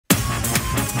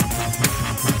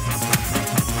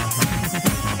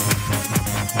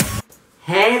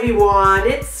Hey everyone,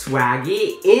 it's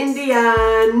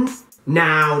SwaggyIndian.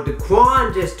 Now,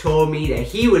 Daquan just told me that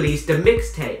he released a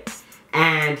mixtape,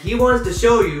 and he wants to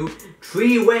show you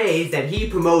 3 ways that he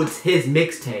promotes his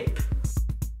mixtape.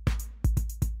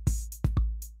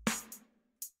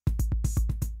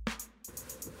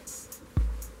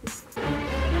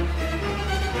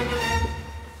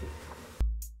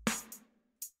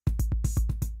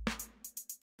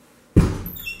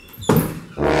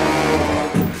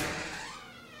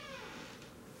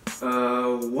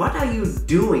 What are you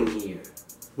doing here?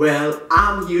 Well,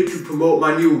 I'm here to promote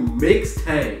my new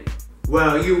mixtape.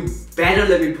 Well, you better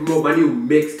let me promote my new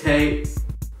mixtape.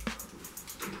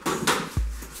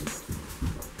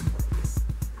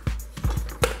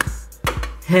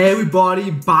 Hey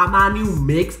everybody, buy my new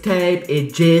mixtape.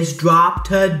 It just dropped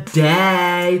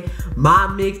today. My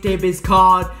mixtape is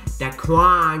called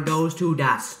Daquan Goes to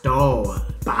the Store.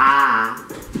 Bye.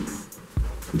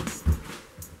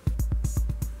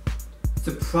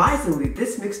 Surprisingly,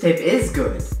 this mixtape is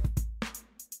good.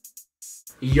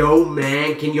 Yo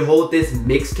man, can you hold this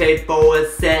mixtape for a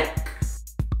sec?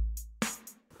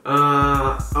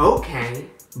 Okay.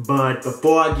 But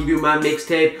before I give you my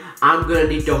mixtape, I'm gonna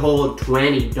need to hold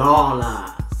 $20.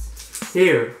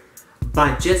 Here,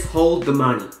 but just hold the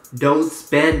money. Don't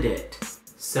spend it.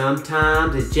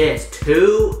 Sometimes it's just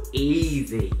too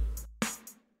easy.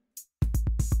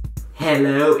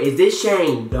 Hello, is this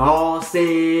Shane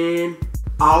Dawson?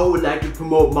 I would like to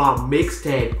promote my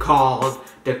mixtape called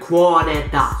Daquan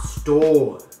at the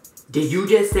Store. Did you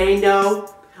just say no?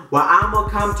 Well, I'ma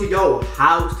come to your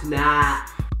house tonight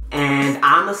and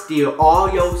I'ma steal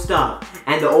all your stuff,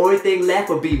 and the only thing left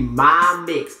will be my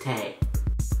mixtape.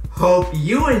 Hope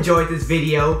you enjoyed this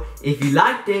video. If you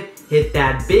liked it, hit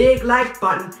that big like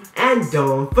button and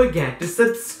don't forget to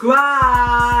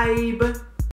subscribe.